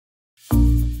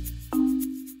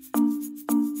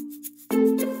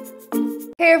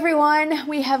Hey everyone,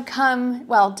 we have come,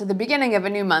 well, to the beginning of a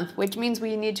new month, which means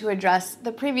we need to address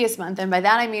the previous month. And by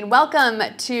that I mean welcome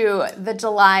to the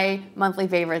July monthly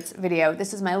favorites video.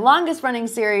 This is my longest running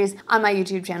series on my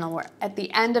YouTube channel where at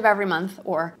the end of every month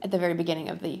or at the very beginning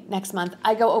of the next month,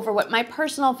 I go over what my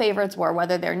personal favorites were,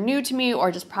 whether they're new to me or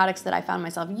just products that I found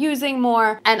myself using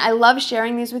more. And I love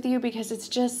sharing these with you because it's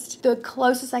just the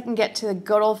closest I can get to the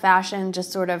good old fashioned,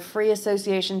 just sort of free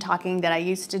association talking that I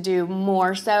used to do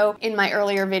more so in my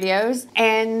earlier videos.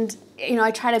 And you know,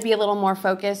 I try to be a little more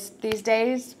focused these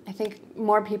days. I think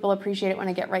more people appreciate it when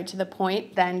I get right to the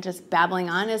point than just babbling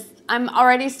on, as I'm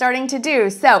already starting to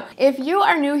do. So if you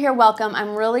are new here, welcome.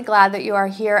 I'm really glad that you are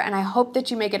here and I hope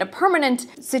that you make it a permanent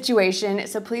situation.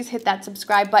 So please hit that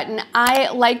subscribe button.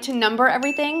 I like to number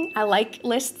everything. I like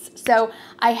lists. So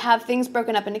I have things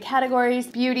broken up into categories: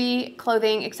 beauty,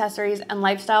 clothing, accessories, and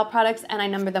lifestyle products. And I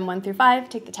number them 1 through 5.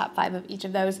 Take the top 5 of each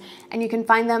of those. And you can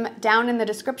find them down in the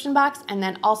description box. And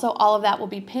then also all of that will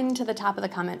be pinned to the top of the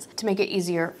comments to make it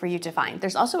easier for you to find.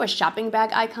 There's also a shopping bag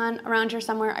icon around here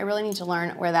somewhere. I really need to learn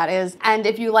where that is. And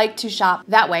if you like to shop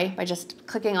that way by just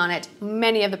clicking on it,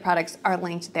 many of the products are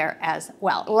linked there as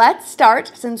well. Let's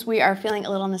start, since we are feeling a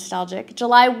little nostalgic.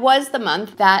 July was the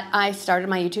month that I started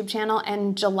my YouTube channel,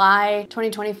 and July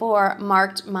 2024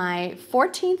 marked my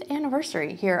 14th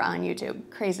anniversary here on YouTube.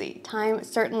 Crazy. Time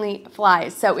certainly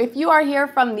flies. So if you are here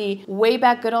from the way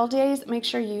back good old days, make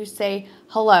sure you say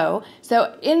hello.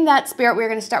 So in that spirit, we're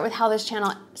going to start with how this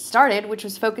channel started, which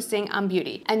was focusing on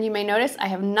beauty. And you may notice I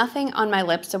have nothing on my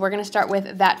lips, so we're going to start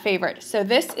with that favorite. So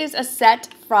this is a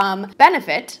set from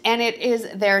Benefit, and it is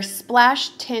their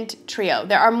SplashTint trio.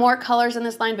 There are more colors in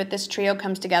this line, but this trio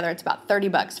comes together. It's about 30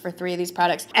 bucks for 3 of these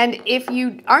products. And if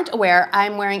you aren't aware,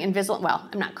 I'm wearing Invisalign, well,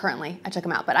 I'm not currently, I took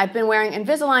them out, but I've been wearing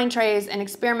Invisalign trays and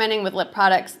experimenting with lip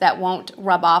products that won't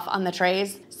rub off on the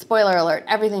trays. Spoiler alert,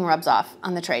 everything rubs off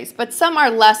on the trays, but some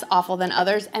are less awful than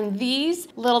others, and these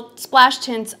little splash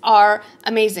tints are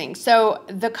amazing. So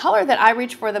the color that I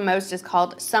reach for the most is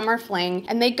called Summer Fling,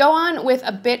 and they go on with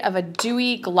a bit of a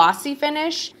dewy, glossy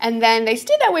finish, and then they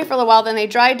stay that way for a little while, then they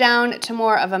dry down to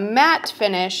more of a matte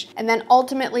finish, and then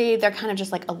ultimately they're kind of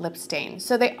just like a lip stain.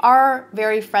 So they are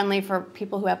very friendly for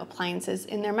people who have appliances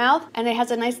in their mouth, and it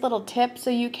has a nice little tip, so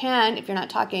you can, if you're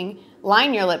not talking,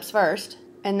 line your lips first,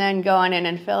 and then go on in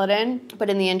and fill it in. But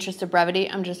in the interest of brevity,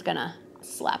 I'm just gonna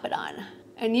slap it on.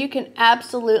 And you can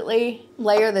absolutely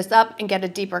layer this up and get a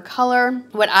deeper color.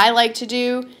 What I like to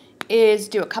do is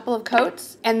do a couple of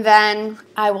coats, and then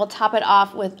I will top it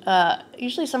off with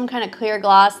usually some kind of clear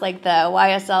gloss like the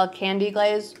YSL Candy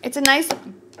Glaze. It's a nice,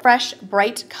 fresh,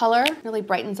 bright color. Really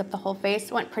brightens up the whole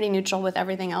face. Went pretty neutral with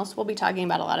everything else. We'll be talking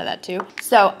about a lot of that too.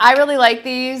 So I really like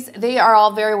these. They are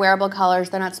all very wearable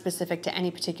colors. They're not specific to any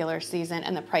particular season,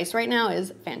 and the price right now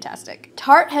is fantastic.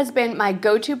 Tarte has been my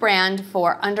go-to brand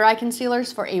for under eye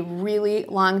concealers for a really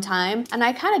long time, and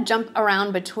I kind of jump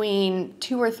around between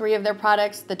 2 or 3 of their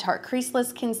products, the Tarte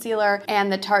Creaseless Concealer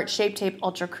and the Tarte Shape Tape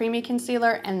Ultra Creamy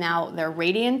Concealer, and now their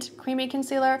Radiant Creamy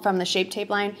Concealer from the Shape Tape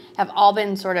line have all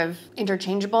been sort of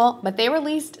interchangeable. But they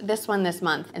released this one this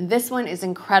month, and this one is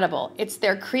incredible. It's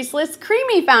their Creaseless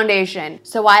Creamy Foundation.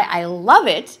 So why I love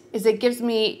it is it gives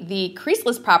me the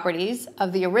creaseless properties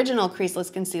of the original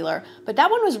Creaseless Concealer, but that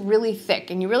one was really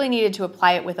thick, and you really needed to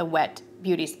apply it with a wet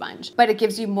beauty sponge. But it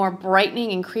gives you more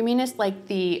brightening and creaminess like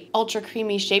the Ultra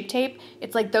Creamy Shape Tape.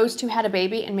 It's like those two had a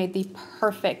baby and made the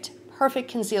perfect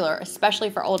concealer, especially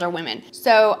for older women.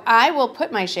 So I will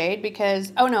put my shade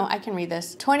because, oh no, I can read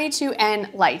this.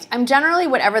 22N Light. I'm generally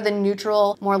whatever the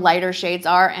neutral, more lighter shades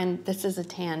are, and this is a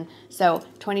tan, so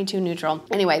 22 neutral.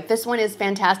 Anyway, this one is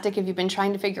fantastic if you've been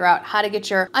trying to figure out how to get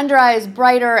your under eyes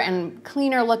brighter and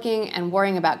cleaner looking and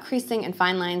worrying about creasing and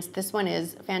fine lines. This one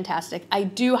is fantastic. I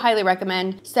do highly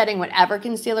recommend setting whatever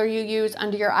concealer you use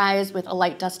under your eyes with a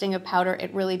light dusting of powder.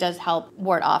 It really does help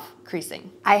ward off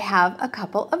creasing. I have a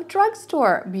couple of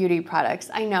drugstore beauty products.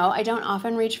 I know I don't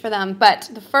often reach for them, but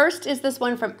the first is this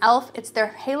one from e.l.f. It's their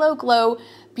Halo Glow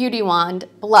Beauty Wand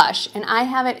Blush, and I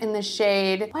have it in the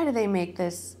shade, why do they make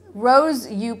this? Rose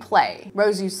You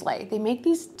Slay. They make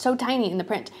these so tiny in the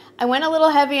print. I went a little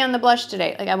heavy on the blush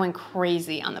today. Like I went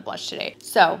crazy on the blush today.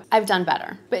 So I've done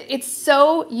better. But it's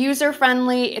so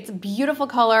user-friendly. It's a beautiful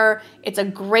color. It's a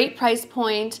great price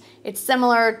point. It's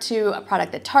similar to a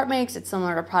product that Tarte makes. It's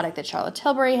similar to a product that Charlotte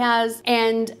Tilbury has.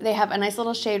 And they have a nice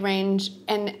little shade range.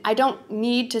 And I don't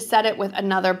need to set it with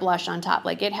another blush on top.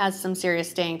 Like it has some serious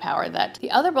staying power that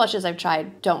the other blushes I've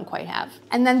tried don't quite have.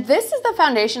 And then this is the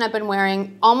foundation I've been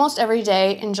wearing almost almost every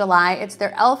day in July. It's their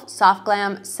e.l.f. Soft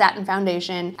Glam Satin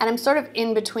Foundation, and I'm sort of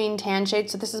in between tan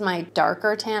shades, so this is my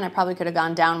darker tan. I probably could have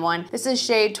gone down one. This is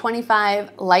shade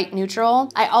 25 Light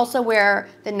Neutral. I also wear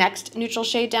the next neutral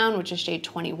shade down, which is shade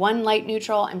 21 Light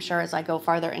Neutral. I'm sure as I go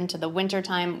farther into the winter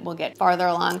time, we'll get farther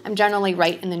along. I'm generally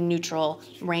right in the neutral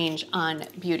range on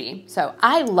beauty. So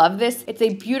I love this. It's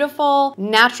a beautiful,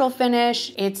 natural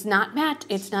finish. It's not matte,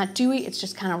 it's not dewy, it's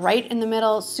just kind of right in the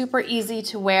middle, super easy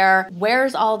to wear,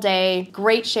 wears all day,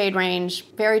 great shade range,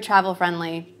 very travel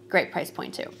friendly. Great price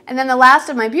point too. And then the last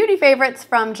of my beauty favorites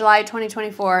from July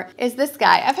 2024 is this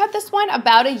guy. I've had this one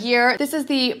about a year. This is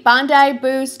the Bondi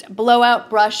Boost Blowout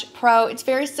Brush Pro. It's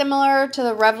very similar to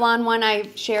the Revlon one I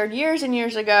shared years and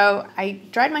years ago. I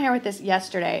dried my hair with this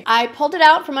yesterday. I pulled it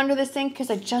out from under the sink because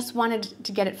I just wanted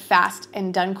to get it fast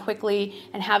and done quickly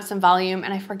and have some volume,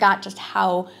 and I forgot just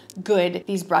how good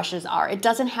these brushes are. It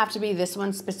doesn't have to be this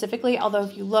one specifically, although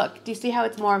if you look, do you see how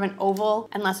it's more of an oval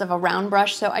and less of a round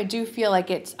brush? So I do feel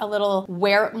like it's a little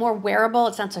more wearable.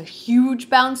 It's not so huge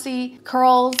bouncy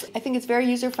curls. I think it's very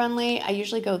user-friendly. I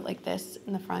usually go like this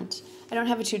in the front. I don't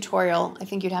have a tutorial. I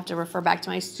think you'd have to refer back to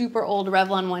my super old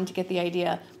Revlon one to get the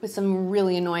idea, with some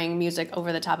really annoying music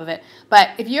over the top of it. But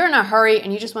if you're in a hurry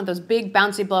and you just want those big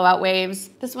bouncy blowout waves,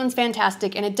 this one's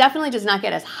fantastic, and it definitely does not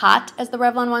get as hot as the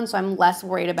Revlon one, so I'm less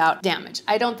worried about damage.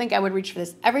 I don't think I would reach for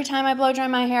this every time I blow dry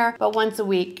my hair, but once a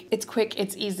week. It's quick,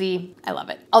 it's easy, I love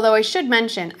it. Although I should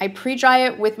mention, I pre-dry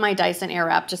it with my Dyson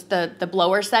Airwrap, just the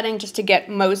blower setting, just to get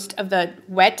most of the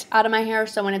wet out of my hair,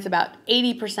 so when it's about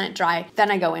 80% dry,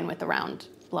 then I go in with the round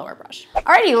blower brush.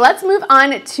 Alrighty, let's move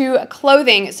on to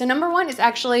clothing. So number one is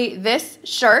actually this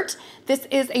shirt. This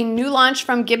is a new launch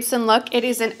from Gibson Look. It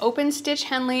is an open stitch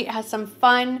Henley. It has some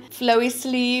fun flowy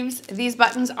sleeves. These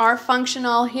buttons are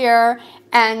functional here,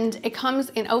 and it comes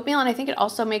in oatmeal, and I think it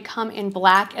also may come in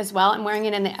black as well. I'm wearing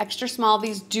it in the extra small.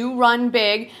 These do run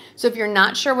big, so if you're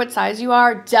not sure what size you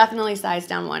are, definitely size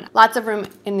down one. Lots of room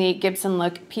in the Gibson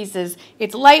Look pieces.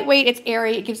 It's lightweight, it's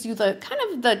airy, it gives you the kind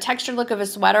of the textured look of a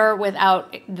sweater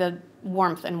without the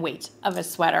warmth and weight of a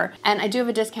sweater. And I do have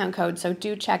a discount code, so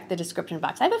do check the description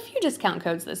box. I have a few discount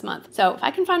codes this month, so if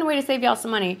I can find a way to save y'all some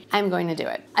money, I'm going to do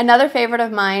it. Another favorite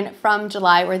of mine from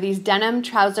July were these denim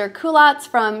trouser culottes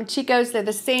from Chico's. They're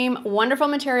the same wonderful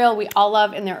material we all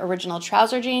love in their original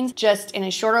trouser jeans, just in a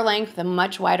shorter length, a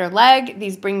much wider leg.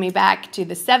 These bring me back to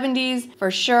the 70s for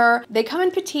sure. They come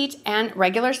in petite and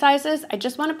regular sizes. I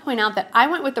just want to point out that I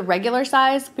went with the regular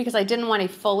size because I didn't want a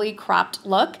fully cropped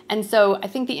look, and so I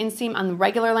think the inseam on the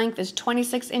regular length is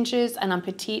 26 inches and on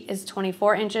petite is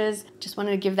 24 inches. Just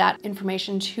wanted to give that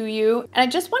information to you. And I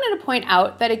just wanted to point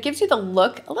out that it gives you the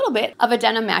look a little bit of a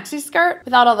denim maxi skirt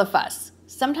without all the fuss.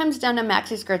 Sometimes denim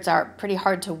maxi skirts are pretty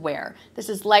hard to wear. This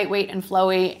is lightweight and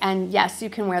flowy, and yes, you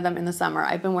can wear them in the summer.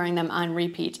 I've been wearing them on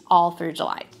repeat all through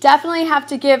July. Definitely have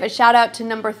to give a shout out to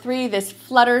number 3, this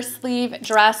Flutter sleeve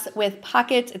dress with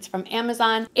pockets. It's from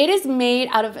Amazon. It is made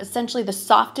out of essentially the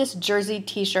softest jersey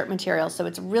t-shirt material, so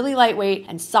it's really lightweight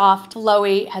and soft,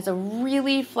 flowy, has a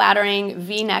really flattering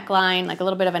V neckline, like a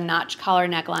little bit of a notch collar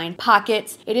neckline.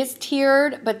 Pockets. It is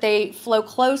tiered, but they flow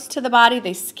close to the body.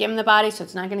 They skim the body, so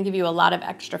it's not going to give you a lot of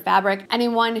extra fabric.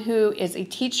 Anyone who is a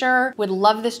teacher would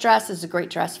love this dress. It's a great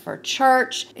dress for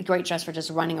church, a great dress for just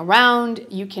running around.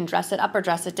 You can dress it up or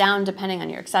dress it down depending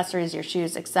on your accessories, your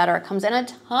shoes, etc. It comes in a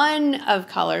ton of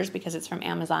colors because it's from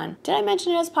Amazon. Did I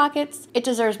mention it has pockets? It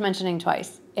deserves mentioning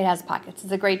twice. It has pockets.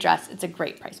 It's a great dress. It's a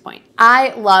great price point.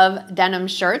 I love denim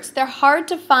shirts. They're hard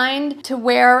to find to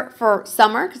wear for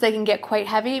summer because they can get quite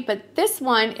heavy, but this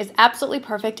one is absolutely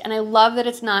perfect, and I love that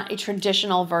it's not a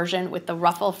traditional version with the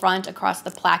ruffle front across the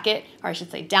placket, or I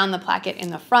should say down the placket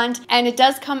in the front, and it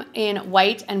does come in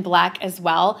white and black as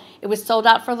well. It was sold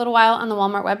out for a little while on the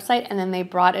Walmart website, and then they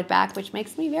brought it back, which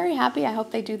makes me very happy. I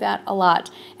hope they do that a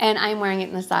lot, and I'm wearing it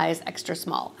in the size extra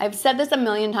small. I've said this a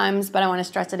million times, but I want to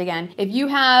stress it again. If you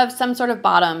have some sort of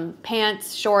bottom,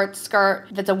 pants, shorts, skirt,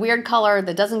 that's a weird color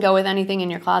that doesn't go with anything in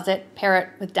your closet, pair it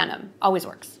with denim. Always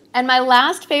works. And my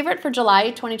last favorite for July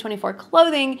 2024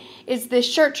 clothing is this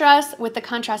shirt dress with the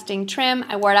contrasting trim.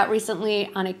 I wore it out recently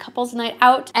on a couple's night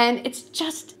out, and it's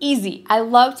just easy. I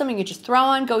love something you just throw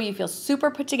on, go, you feel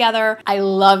super put together. I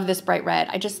love this bright red.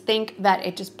 I just think that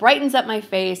it just brightens up my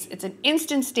face. It's an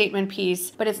instant statement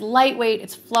piece, but it's lightweight,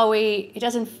 it's flowy, it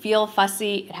doesn't feel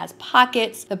fussy, it has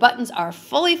pockets. The buttons are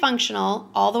fully functional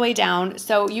all the way down,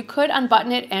 so you could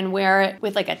unbutton it and wear it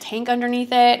with like a tank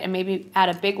underneath it and maybe add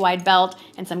a big wide belt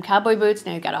and some some cowboy boots.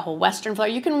 Now you've got a whole Western flare.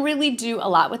 You can really do a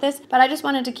lot with this, but I just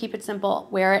wanted to keep it simple,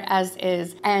 wear it as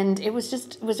is, and it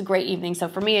was a great evening. So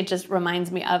for me, it just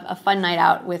reminds me of a fun night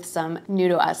out with some new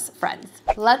to us friends.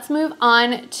 Let's move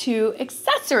on to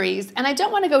accessories. And I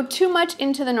don't want to go too much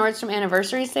into the Nordstrom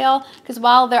anniversary sale, because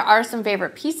while there are some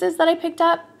favorite pieces that I picked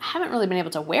up, I haven't really been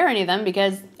able to wear any of them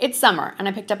because it's summer and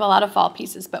I picked up a lot of fall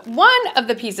pieces. But one of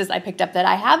the pieces I picked up that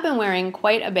I have been wearing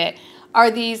quite a bit are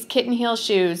these kitten heel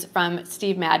shoes from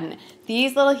Steve Madden.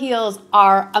 These little heels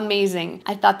are amazing.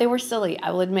 I thought they were silly.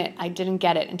 I will admit, I didn't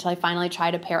get it until I finally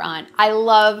tried a pair on. I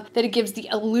love that it gives the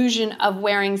illusion of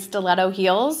wearing stiletto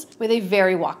heels with a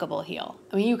very walkable heel.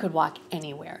 I mean, you could walk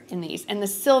anywhere in these. And the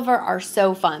silver are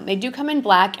so fun. They do come in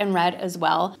black and red as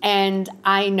well. And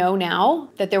I know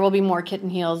now that there will be more kitten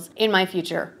heels in my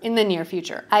future, in the near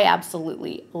future. I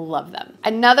absolutely love them.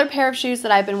 Another pair of shoes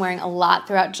that I've been wearing a lot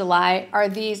throughout July are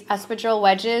these Espadrille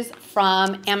wedges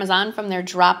from Amazon, from their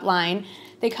drop line.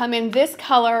 They come in this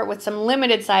color with some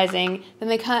limited sizing, then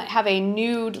they have a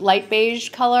nude light beige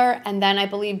color, and then I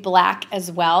believe black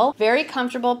as well. Very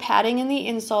comfortable, padding in the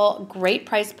insole, great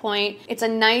price point. It's a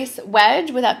nice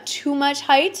wedge without too much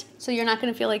height, so you're not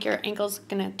gonna feel like your ankle's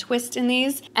gonna twist in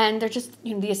these, and they're just,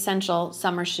 you know, the essential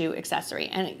summer shoe accessory.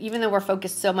 And even though we're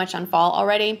focused so much on fall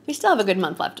already, we still have a good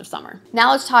month left of summer. Now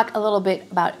let's talk a little bit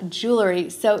about jewelry.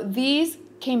 So these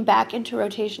came back into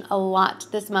rotation a lot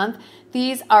this month.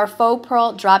 These are faux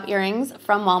pearl drop earrings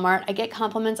from Walmart. I get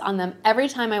compliments on them every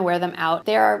time I wear them out.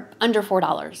 They are under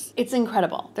 $4. It's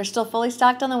incredible. They're still fully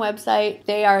stocked on the website.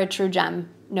 They are a true gem.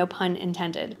 No pun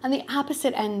intended. On the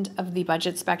opposite end of the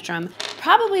budget spectrum,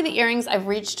 probably the earrings I've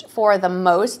reached for the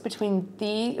most it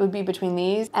would be between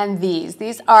these and these.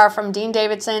 These are from Dean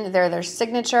Davidson. They're their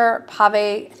signature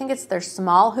pave. I think it's their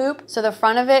small hoop. So the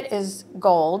front of it is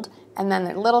gold, and then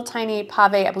their little tiny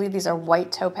pave, I believe these are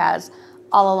white topaz,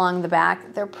 all along the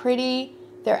back. They're pretty,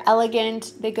 they're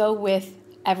elegant, they go with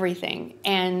everything.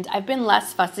 And I've been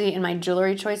less fussy in my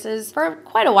jewelry choices for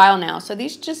quite a while now. So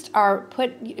these just are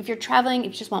if you're traveling,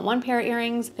 if you just want one pair of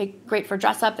earrings, they're great for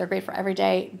dress up, they're great for every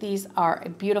day. These are a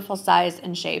beautiful size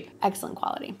and shape, excellent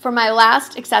quality. For my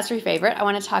last accessory favorite, I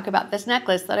want to talk about this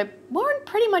necklace that I've worn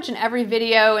pretty much in every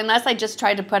video, unless I just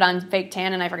tried to put on fake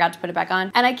tan and I forgot to put it back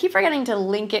on. And I keep forgetting to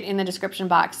link it in the description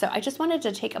box. So I just wanted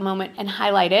to take a moment and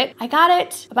highlight it. I got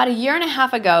it about a year and a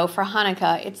half ago for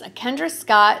Hanukkah. It's a Kendra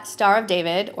Scott Star of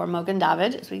David, or Mogen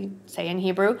David, as we say in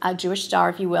Hebrew, a Jewish star,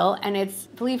 if you will. And it's,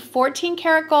 I believe, 14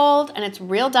 karat gold, and it's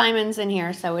real diamonds in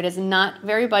here, so it is not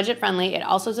very budget friendly. It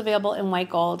also is available in white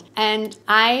gold. And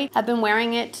I have been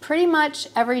wearing it pretty much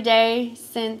every day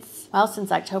since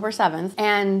October 7th,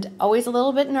 and always a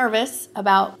little bit nervous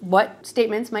about what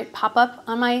statements might pop up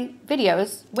on my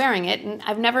videos wearing it. And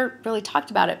I've never really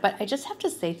talked about it, but I just have to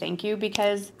say thank you,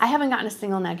 because I haven't gotten a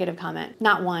single negative comment,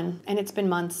 not one, and it's been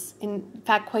months. In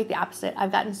fact, quite the opposite.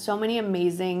 I've gotten so many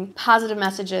amazing positive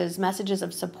messages, messages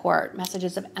of support,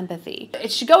 messages of empathy.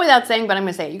 It should go without saying, but I'm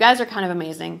gonna say it. You guys are kind of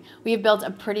amazing. We have built a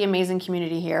pretty amazing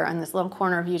community here on this little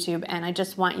corner of YouTube, and I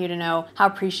just want you to know how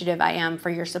appreciative I am for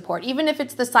your support. Even if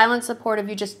it's the silent support of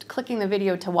you just clicking the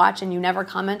video to watch and you never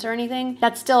comment or anything,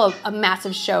 that's still a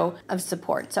massive show of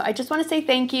support. So I just want to say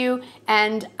thank you.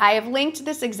 And I have linked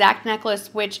this exact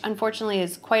necklace, which unfortunately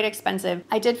is quite expensive.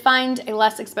 I did find a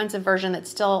less expensive version that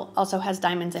still also has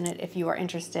diamonds in it if you are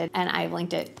interested, and I've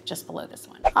linked it just below this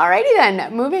one. Alrighty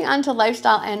then, moving on to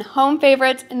lifestyle and home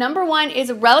favorites. Number one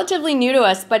is relatively new to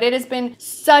us, but it has been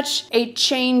such a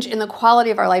change in the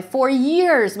quality of our life. For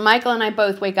years, Michael and I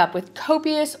both wake up with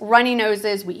copious runny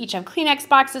noses. We each have Kleenex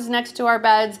boxes next to our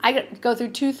beds. I go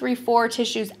through 2, 3, 4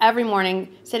 tissues every morning,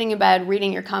 sitting in bed,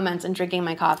 reading your comments and drinking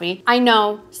my coffee. I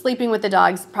know sleeping with the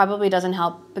dogs probably doesn't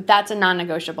help, but that's a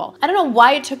non-negotiable. I don't know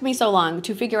why it took me so long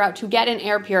to figure out to get an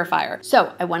air purifier.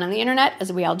 So I went on the internet,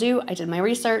 as we all do. I did my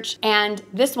research, and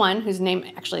this one, whose name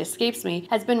actually escapes me,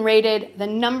 has been rated the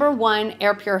 #1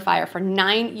 air purifier for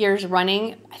 9 years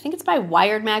running. I think it's by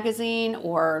Wired magazine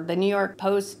or the New York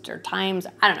Post or Times,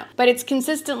 I don't know. But it's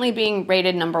consistently being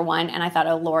rated #1, and I thought,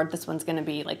 oh Lord, this one's gonna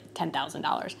be like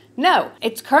 $10,000. No,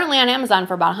 it's currently on Amazon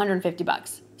for about 150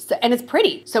 bucks. So, and it's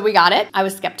pretty. So we got it. I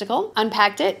was skeptical,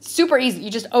 unpacked it. Super easy. You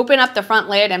just open up the front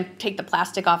lid and take the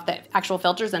plastic off the actual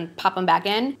filters and pop them back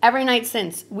in. Every night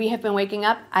since we have been waking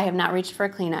up, I have not reached for a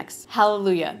Kleenex.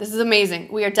 Hallelujah. This is amazing.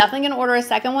 We are definitely gonna order a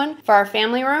second one for our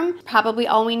family room. Probably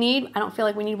all we need. I don't feel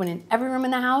like we need one in every room in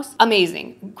the house.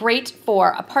 Amazing. Great for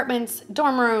apartments,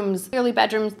 dorm rooms, clearly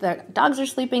bedrooms that dogs are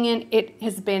sleeping in. It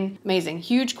has been amazing.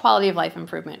 Huge quality of life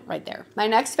improvement right there. My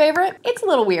next favorite, it's a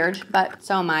little weird, but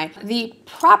so am I. The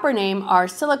proper name are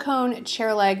silicone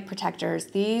chair leg protectors.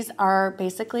 These are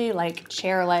basically like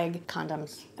chair leg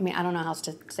condoms. I mean, I don't know how else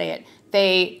to say it.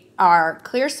 They are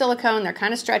clear silicone. They're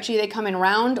kind of stretchy. They come in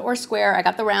round or square. I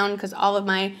got the round because all of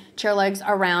my chair legs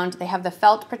are round. They have the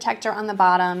felt protector on the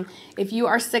bottom. If you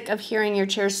are sick of hearing your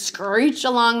chair screech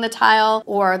along the tile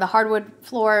or the hardwood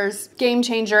floors, game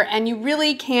changer, and you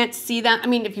really can't see them. I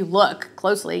mean, if you look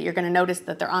closely, you're going to notice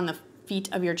that they're on the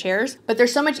feet of your chairs, but they're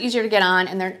so much easier to get on,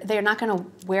 and they're not going to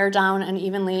wear down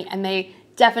unevenly, and they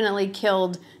definitely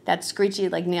killed that screechy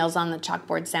like nails on the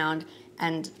chalkboard sound.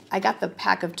 And I got the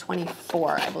pack of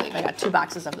 24, I believe. I got 2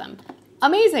 boxes of them.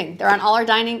 Amazing. They're on all our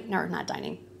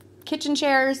kitchen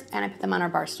chairs, and I put them on our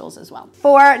bar stools as well.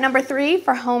 For number 3,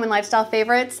 for home and lifestyle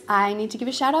favorites, I need to give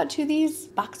a shout out to these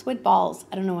boxwood balls.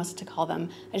 I don't know what to call them.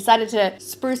 I decided to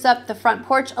spruce up the front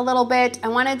porch a little bit. I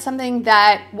wanted something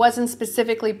that wasn't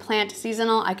specifically plant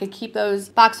seasonal. I could keep those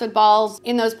boxwood balls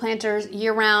in those planters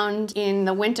year round. In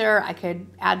the winter, I could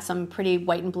add some pretty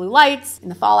white and blue lights. In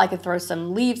the fall, I could throw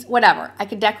some leaves, whatever. I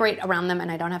could decorate around them,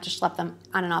 and I don't have to schlep them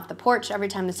on and off the porch every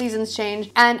time the seasons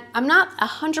change. And I'm not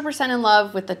 100% in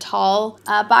love with the tall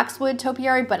boxwood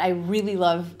topiary, but I really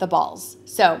love the balls.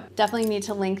 So definitely need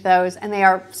to link those, and they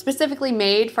are specifically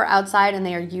made for outside, and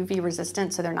they are UV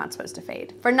resistant, so they're not supposed to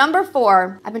fade. For number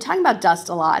 4, I've been talking about dust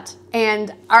a lot,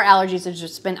 and our allergies have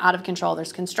just been out of control.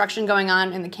 There's construction going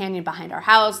on in the canyon behind our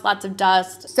house, lots of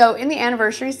dust. So in the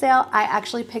anniversary sale, I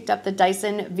actually picked up the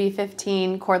Dyson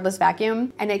V15 cordless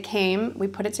vacuum, and it came, we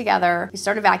put it together, we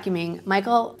started vacuuming.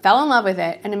 Michael fell in love with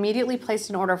it and immediately placed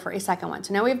an order for a second one.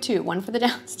 So now we have 2, one for the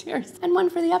downstairs and one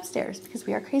for the upstairs, because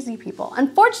we are crazy people.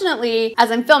 Unfortunately, as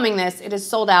I'm filming this, it is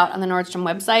sold out on the Nordstrom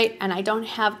website, and I don't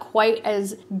have quite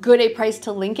as good a price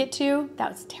to link it to.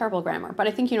 That was terrible grammar, but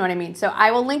I think you know what I mean. So I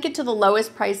will link it to the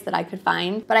lowest price that I could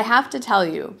find, but I have to tell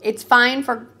you, it's fine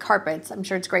for carpets. I'm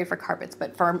sure it's great for carpets,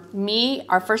 but for me,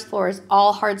 our first floor is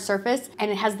all hard surface,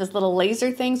 and it has this little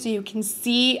laser thing so you can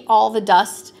see all the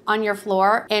dust on your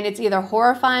floor, and it's either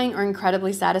horrifying or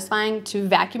incredibly satisfying to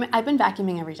vacuum it. I've been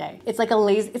vacuuming every day. It's like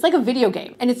a video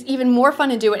game, and it's even more fun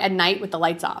to do it at night with the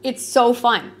lights off. It's so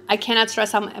fun. I cannot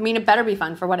stress how, I mean, it better be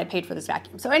fun for what I paid for this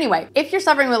vacuum. So anyway, if you're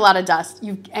suffering with a lot of dust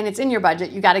and it's in your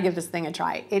budget, you got to give this thing a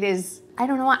try. It is, I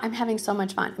don't know what, I'm having so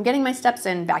much fun. I'm getting my steps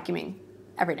in vacuuming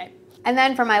every day. And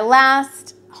then for my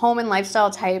last home and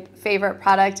lifestyle type favorite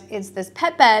product is this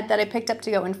pet bed that I picked up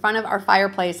to go in front of our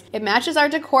fireplace. It matches our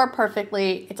decor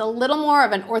perfectly. It's a little more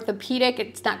of an orthopedic.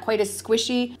 It's not quite as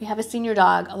squishy. We have a senior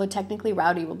dog, although technically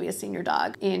Rowdy will be a senior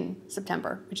dog in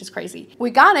September, which is crazy. We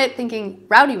got it thinking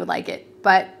Rowdy would like it,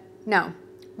 but no.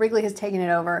 Wrigley has taken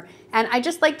it over. And I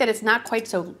just like that it's not quite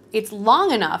so, it's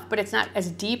long enough, but it's not as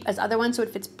deep as other ones, so it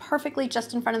fits perfectly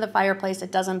just in front of the fireplace.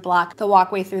 It doesn't block the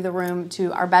walkway through the room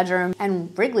to our bedroom,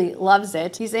 and Wrigley loves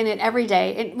it. He's in it every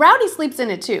day. And Rowdy sleeps in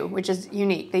it too, which is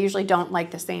unique. They usually don't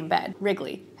like the same bed.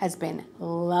 Wrigley has been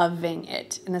loving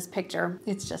it in this picture.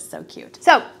 It's just so cute.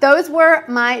 So those were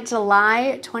my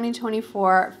July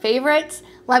 2024 favorites.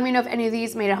 Let me know if any of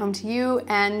these made it home to you,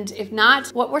 and if not,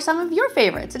 what were some of your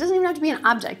favorites? It doesn't even have to be an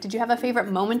object. Did you have a favorite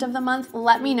moment of the month?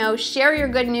 Let me know. Share your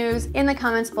good news in the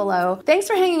comments below. Thanks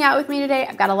for hanging out with me today.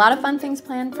 I've got a lot of fun things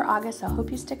planned for August, so I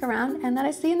hope you stick around and that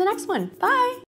I see you in the next one. Bye.